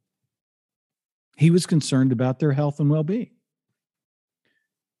 Zero. He was concerned about their health and well-being.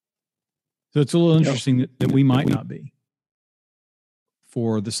 So it's a little interesting that we might not be,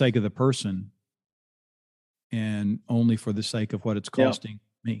 for the sake of the person and only for the sake of what it's costing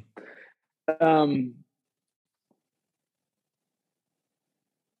me.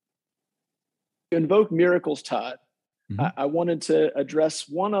 Invoke miracles, Todd. Mm-hmm. I wanted to address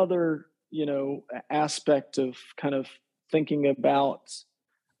one other, aspect of kind of thinking about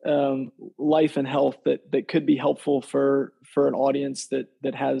life and health that could be helpful for an audience that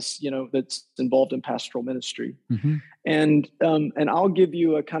has, that's involved in pastoral ministry. Mm-hmm. And I'll give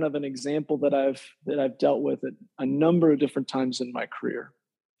you a kind of an example that I've dealt with at a number of different times in my career.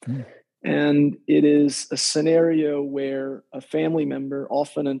 Mm. And it is a scenario where a family member,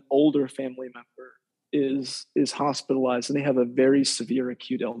 often an older family member, is hospitalized, and they have a very severe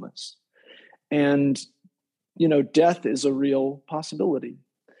acute illness. And, death is a real possibility.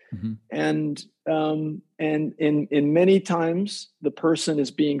 Mm-hmm. And in many times the person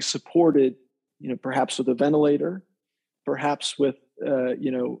is being supported, perhaps with a ventilator, perhaps with,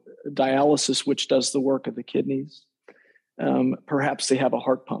 dialysis, which does the work of the kidneys. Perhaps they have a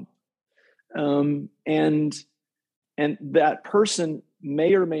heart pump. And that person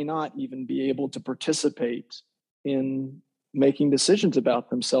may or may not even be able to participate in making decisions about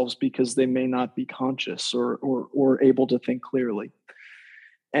themselves because they may not be conscious or able to think clearly.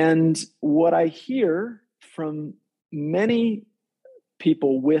 And what I hear from many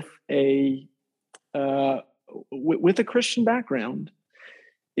people with a Christian background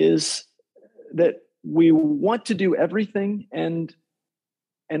is that we want to do everything, and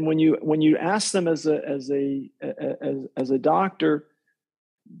when you ask them as a doctor,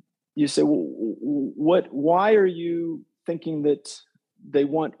 you say, well, why are you thinking that they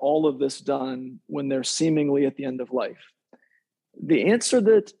want all of this done when they're seemingly at the end of life? The answer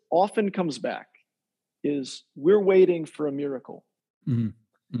that often comes back is, we're waiting for a miracle. Mm-hmm.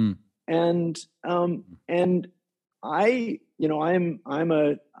 Mm-hmm. And I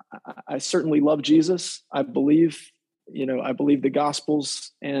certainly love Jesus. I believe the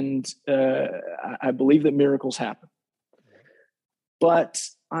Gospels, and I believe that miracles happen. But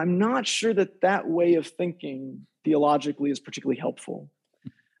I'm not sure that way of thinking theologically is particularly helpful.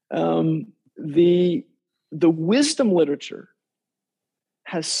 The wisdom literature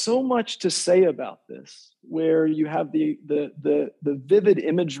has so much to say about this, where you have the vivid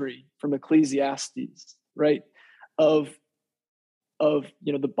imagery from Ecclesiastes, right? Of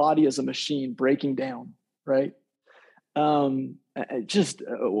the body as a machine breaking down, right? Where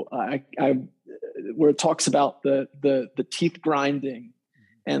it talks about the teeth grinding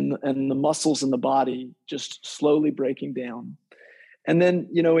and the muscles in the body just slowly breaking down. And then,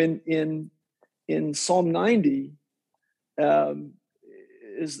 in Psalm 90,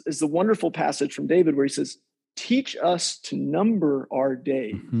 is the wonderful passage from David where he says, "Teach us to number our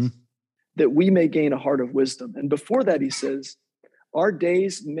days, mm-hmm. that we may gain a heart of wisdom." And before that, he says, all our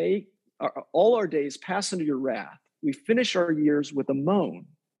days pass under your wrath. We finish our years with a moan.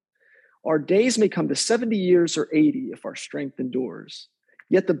 Our days may come to 70 years or 80 if our strength endures.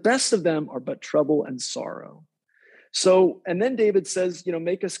 Yet the best of them are but trouble and sorrow. So, and then David says,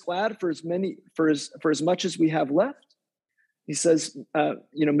 make us glad for as much as we have left. He says,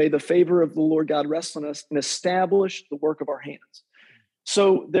 may the favor of the Lord God rest on us and establish the work of our hands.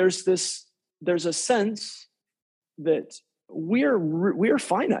 So there's a sense that we're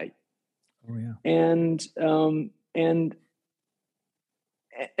finite. Oh, yeah.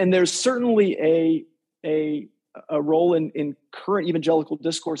 And there's certainly a role in current evangelical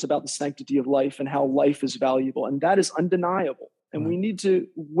discourse about the sanctity of life and how life is valuable, and that is undeniable. And we need to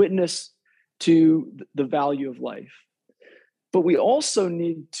witness to the value of life. But we also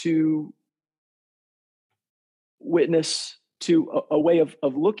need to witness to a way of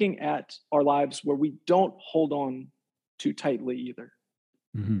looking at our lives where we don't hold on too tightly either.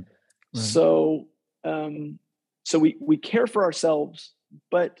 Mm-hmm. Right. So we care for ourselves,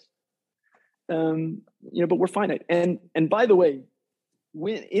 but we're finite. And by the way,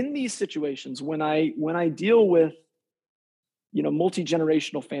 when in these situations, when I deal with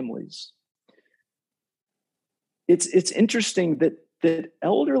multi-generational families, it's interesting that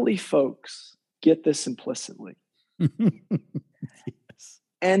elderly folks get this implicitly. Yes.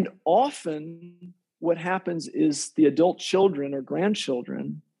 And often what happens is the adult children or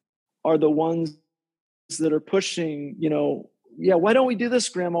grandchildren are the ones that are pushing, why don't we do this,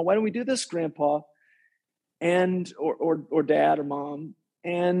 Grandma? Why don't we do this, Grandpa? And or dad or mom.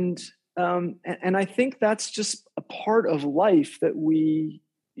 And I think that's just a part of life that we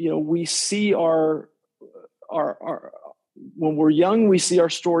see our when we're young, we see our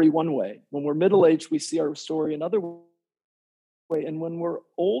story one way. When we're middle-aged, we see our story another way. And when we're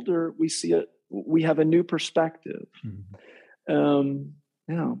older, we have a new perspective.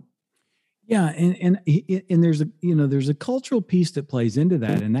 Mm-hmm. Yeah. And there's a cultural piece that plays into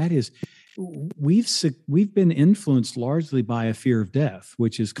that. And that is, we've been influenced largely by a fear of death,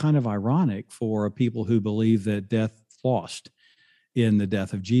 which is kind of ironic for people who believe that death lost in the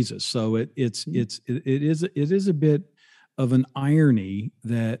death of Jesus. So it is a bit of an irony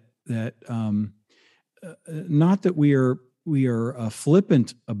that not that we are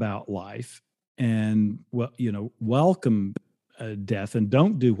flippant about life and welcome death and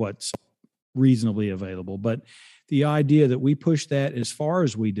don't do what's reasonably available, but the idea that we push that as far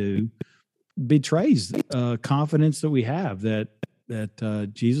as we do betrays confidence that we have that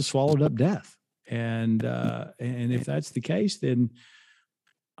Jesus swallowed up death, and if that's the case, then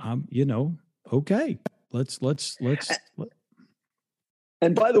okay, let's.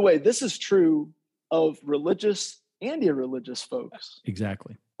 And by the way, this is true of religious and irreligious folks.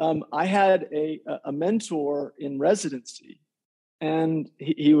 Exactly. I had a mentor in residency, and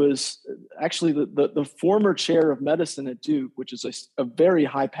he was actually the former chair of medicine at Duke, which is a very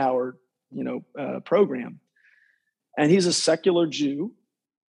high-powered program. And he's a secular Jew.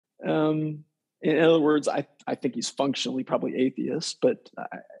 In other words, I think he's functionally probably atheist, but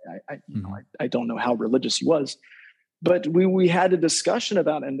I don't know how religious he was. But we had a discussion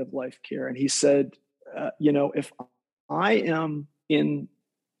about end-of-life care, and he said, if I am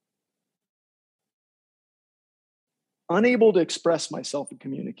unable to express myself and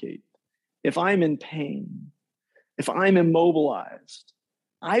communicate, if I'm in pain, if I'm immobilized,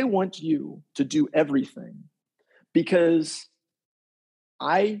 I want you to do everything, because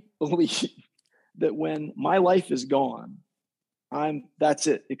I believe that when my life is gone, that's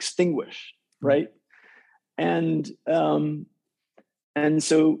it, extinguished, right? And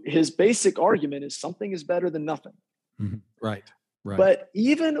so his basic argument is something is better than nothing. Mm-hmm. Right. But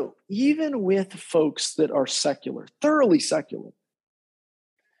even with folks that are secular, thoroughly secular,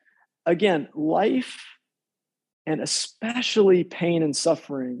 again, life and especially pain and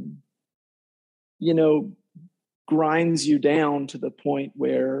suffering, grinds you down to the point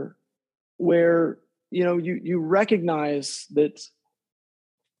where you recognize that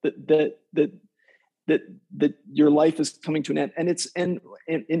your life is coming to an end, and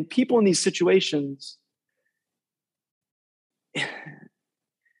people in these situations,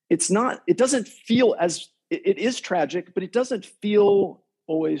 it doesn't feel as, it is tragic, but it doesn't feel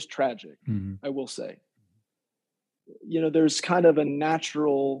always tragic. Mm-hmm. I will say, there's kind of a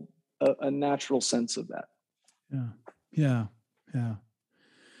natural sense of that. Yeah.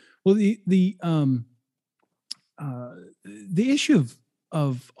 Well, the issue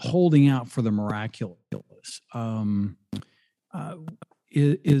of holding out for the miraculous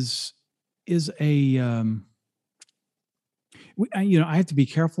is a I have to be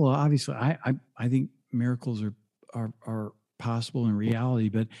careful. Obviously, I think miracles are possible in reality,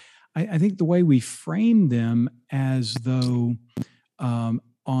 but I think the way we frame them as though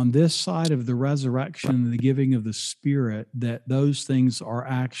on this side of the resurrection and the giving of the Spirit, that those things are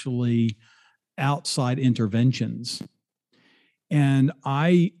actually outside interventions. And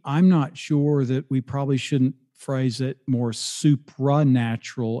I'm not sure that we probably shouldn't phrase it more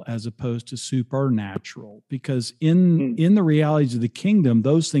supranatural as opposed to supernatural, because in the realities of the kingdom,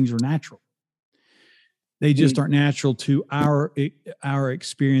 those things are natural. They just aren't natural to our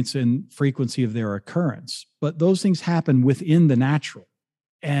experience and frequency of their occurrence. But those things happen within the natural.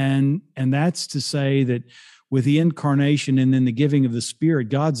 And that's to say that with the incarnation and then the giving of the Spirit,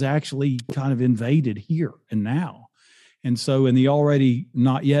 God's actually kind of invaded here and now. And so in the already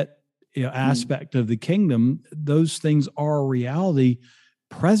not yet aspect of the kingdom, those things are a reality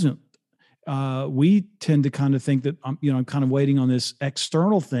present. We tend to kind of think that I'm kind of waiting on this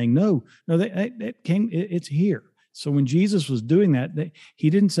external thing. No, that came. It's here. So when Jesus was doing that, he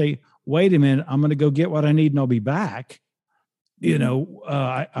didn't say, "Wait a minute, I'm going to go get what I need and I'll be back." I'm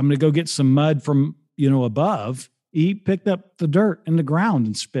going to go get some mud from above. He picked up the dirt in the ground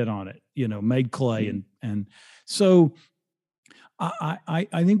and spit on it. Made clay, and so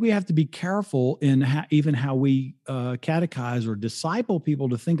I think we have to be careful in even how we catechize or disciple people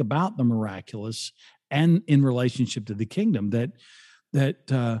to think about the miraculous and in relationship to the kingdom. That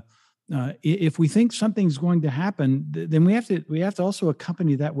if we think something's going to happen, then we have to also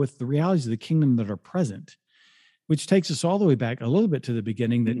accompany that with the realities of the kingdom that are present, which takes us all the way back a little bit to the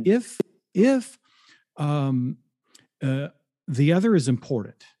beginning. That if the other is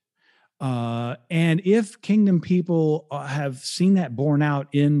important. And if kingdom people have seen that borne out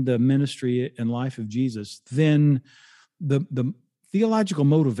in the ministry and life of Jesus, then the theological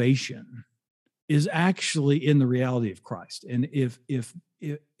motivation is actually in the reality of Christ. And if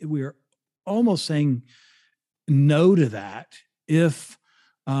we're almost saying no to that, if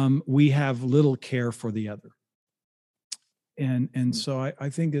we have little care for the other, and so I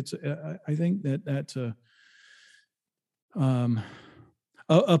think that's a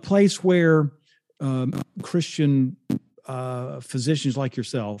place where Christian physicians like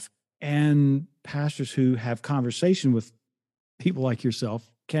yourself and pastors who have conversation with people like yourself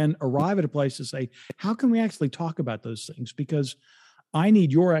can arrive at a place to say, how can we actually talk about those things? Because I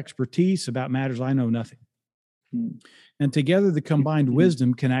need your expertise about matters I know nothing. And together, the combined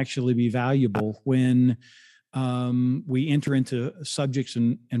wisdom can actually be valuable when we enter into subjects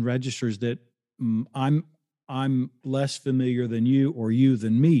and registers that I'm less familiar than you or you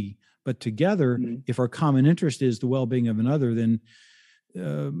than me. But together, if our common interest is the well-being of another, then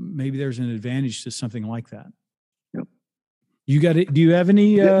maybe there's an advantage to something like that. Yep. You got it. Do you have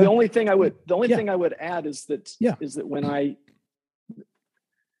any? The only thing I would add is that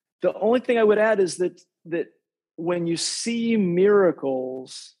when you see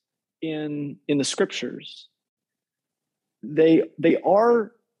miracles in the scriptures, they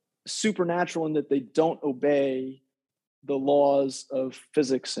are supernatural in that they don't obey the laws of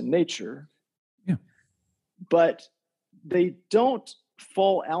physics and nature. Yeah. But they don't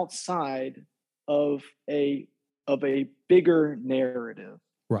fall outside of a bigger narrative.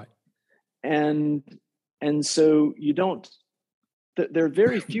 Right. And so you don't, there are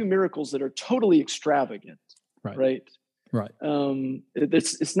very few miracles that are totally extravagant. Right.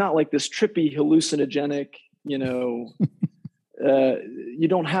 It's not like this trippy hallucinogenic, you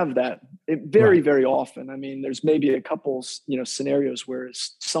don't have that very often. I mean, there's maybe a couple, scenarios where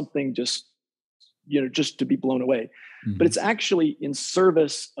it's something just to be blown away, but it's actually in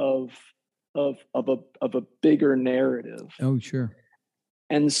service of a bigger narrative. Oh, sure.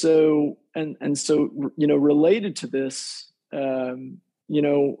 And so, related to this, and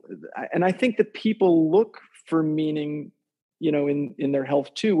I think that people look for meaning, in their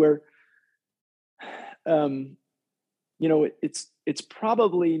health too, where, it's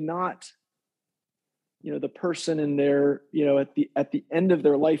probably not, the person in their, at the end of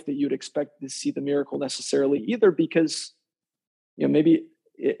their life that you'd expect to see the miracle necessarily either, because, maybe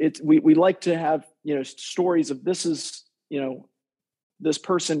we like to have, stories of this is, this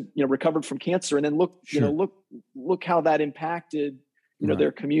person, recovered from cancer, and then look how that impacted,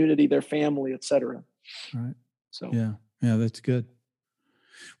 their community, their family, et cetera. Right. So, yeah, that's good.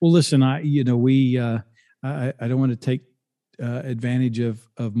 Well, listen, I don't want to take advantage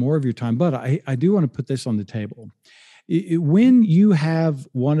of more of your time, but I do want to put this on the table. When you have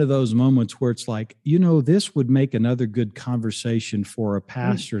one of those moments where it's like, this would make another good conversation for a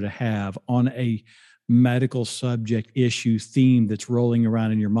pastor to have on a medical subject, issue, theme that's rolling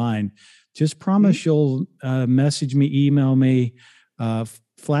around in your mind, just promise you'll message me, email me,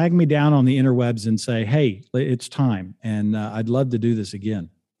 flag me down on the interwebs and say, hey, it's time. And I'd love to do this again.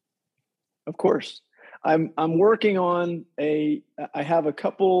 Of course. I'm working on I have a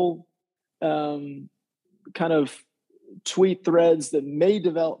couple kind of tweet threads that may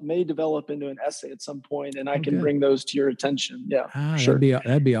develop into an essay at some point, and I can bring those to your attention. Yeah, sure.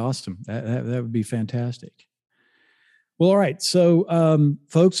 That'd be awesome. That would be fantastic. Well, all right. So,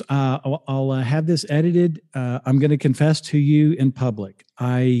 folks, I'll have this edited. I'm going to confess to you in public.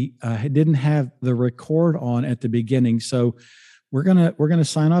 I didn't have the record on at the beginning, so we're gonna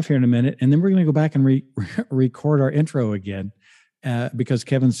sign off here in a minute, and then we're gonna go back and record our intro again because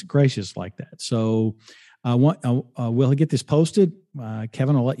Kevin's gracious like that. So, we'll get this posted.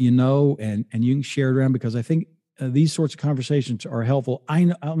 Kevin, I'll let you know, and you can share it around because I think these sorts of conversations are helpful.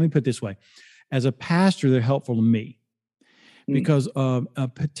 Let me put it this way: as a pastor, they're helpful to me. Because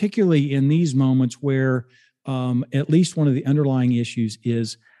particularly in these moments where at least one of the underlying issues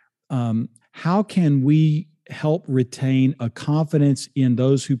is how can we help retain a confidence in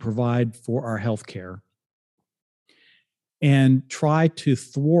those who provide for our health care and try to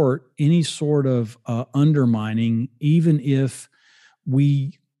thwart any sort of undermining, even if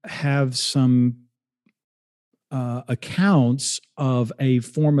we have some accounts of a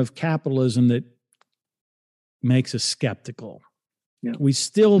form of capitalism that makes us skeptical. Yeah. We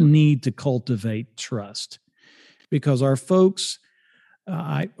still need to cultivate trust because our folks,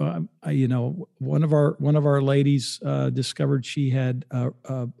 one of our ladies discovered she had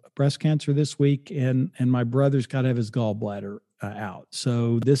breast cancer this week, and my brother's got to have his gallbladder out.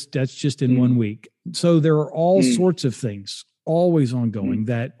 So that's just in 1 week. So there are all sorts of things always ongoing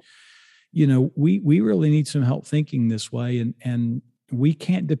that, we really need some help thinking this way, and we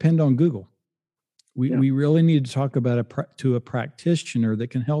can't depend on Google. We really need to talk about to a practitioner that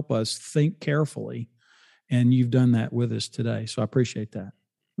can help us think carefully. And you've done that with us today. So I appreciate that.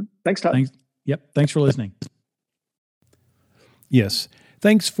 Thanks, Todd. Thanks for listening. Yes.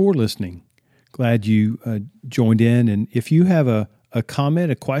 Thanks for listening. Glad you joined in. And if you have a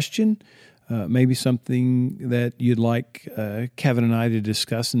comment, a question, maybe something that you'd like Kevin and I to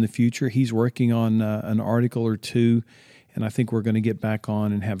discuss in the future, he's working on an article or two, and I think we're going to get back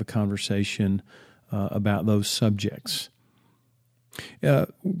on and have a conversation about those subjects.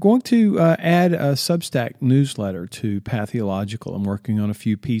 Going to add a Substack newsletter to Theological. I'm working on a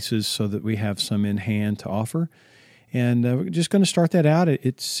few pieces so that we have some in hand to offer. And we're just going to start that out.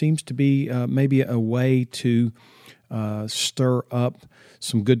 It seems to be maybe a way to stir up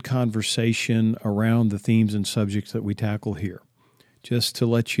some good conversation around the themes and subjects that we tackle here. Just to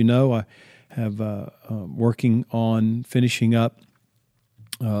let you know, I have working on finishing up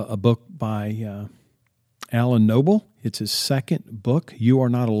a book by Alan Noble. It's his second book, You Are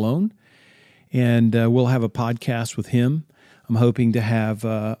Not Alone, and we'll have a podcast with him. I'm hoping to have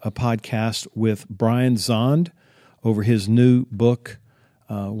a podcast with Brian Zond over his new book,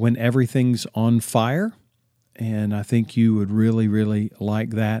 When Everything's on Fire, and I think you would really, really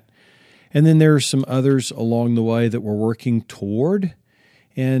like that. And then there are some others along the way that we're working toward,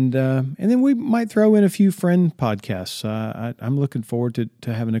 and then we might throw in a few friend podcasts. I'm looking forward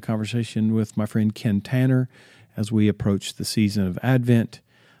to having a conversation with my friend Ken Tanner as we approach the season of Advent,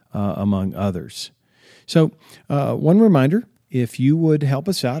 among others. So one reminder, if you would help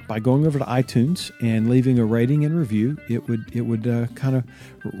us out by going over to iTunes and leaving a rating and review, it would kind of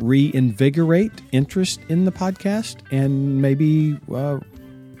reinvigorate interest in the podcast and maybe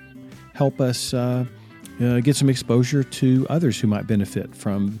help us get some exposure to others who might benefit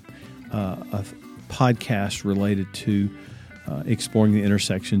from a podcast related to exploring the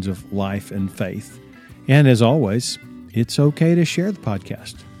intersections of life and faith. And as always, it's okay to share the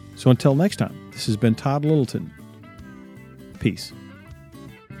podcast. So until next time, this has been Todd Littleton. Peace.